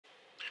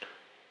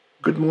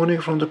Good morning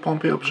from the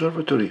Pompey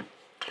Observatory.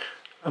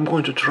 I'm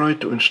going to try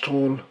to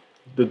install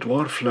the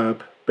DWARF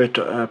Lab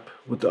beta app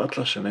with the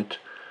Atlas in it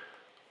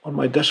on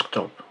my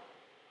desktop.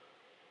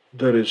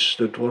 There is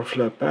the DWARF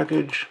Lab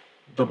package.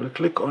 Double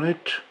click on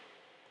it.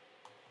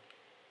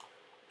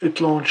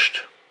 It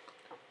launched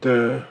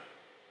the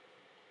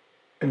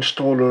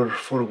installer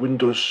for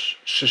Windows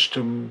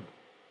System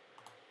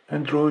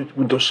Android,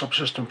 Windows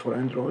Subsystem for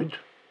Android.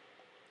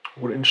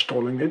 We're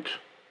installing it.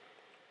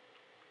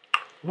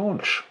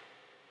 Launch.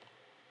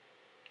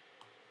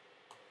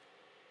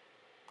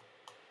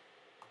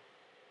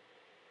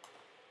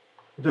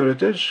 There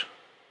it is.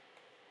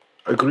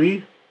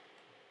 Agree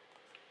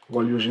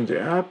while using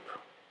the app.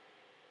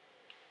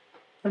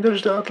 And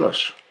there's the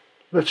Atlas.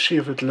 Let's see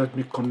if it let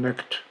me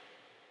connect.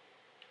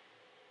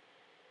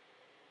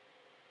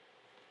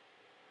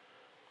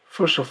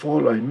 First of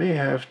all, I may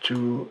have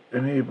to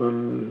enable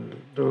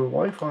the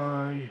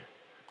Wi-Fi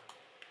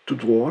to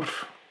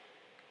DWARF.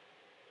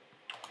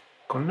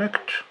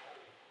 Connect.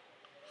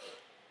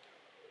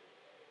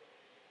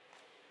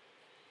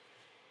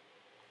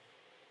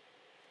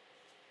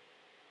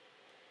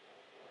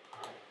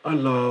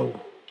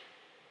 Allow.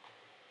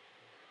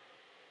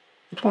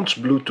 It wants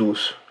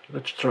Bluetooth.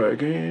 Let's try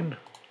again.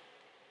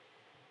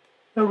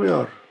 There we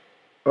are.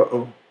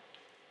 Uh-oh.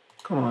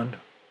 Come on.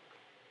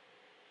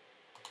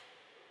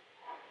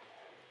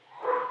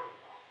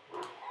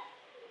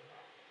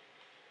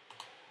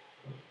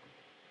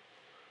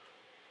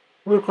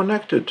 We're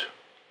connected.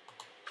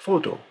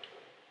 Photo.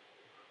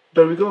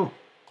 There we go.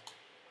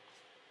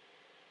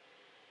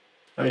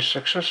 I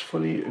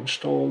successfully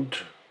installed.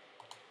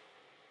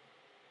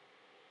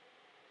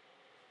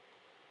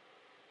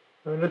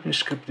 Let me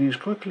skip these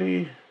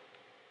quickly.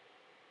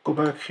 Go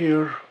back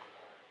here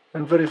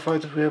and verify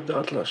that we have the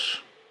Atlas.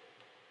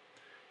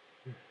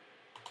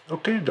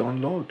 Okay,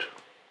 download.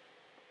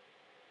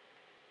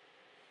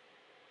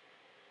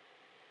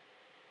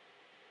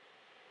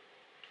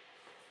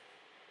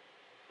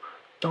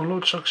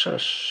 Download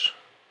success.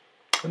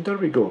 And there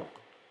we go.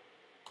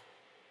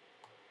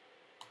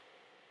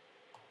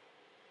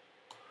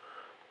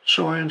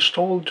 So I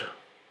installed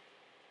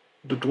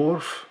the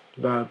DWARF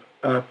Lab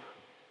app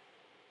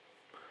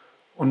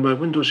on my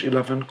Windows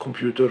 11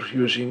 computer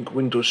using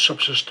Windows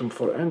Subsystem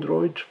for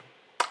Android,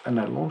 and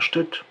I launched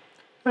it,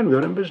 and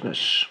we're in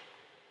business.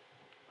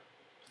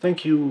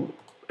 Thank you,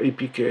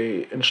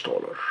 APK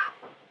installer.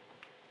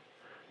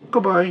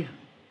 Goodbye.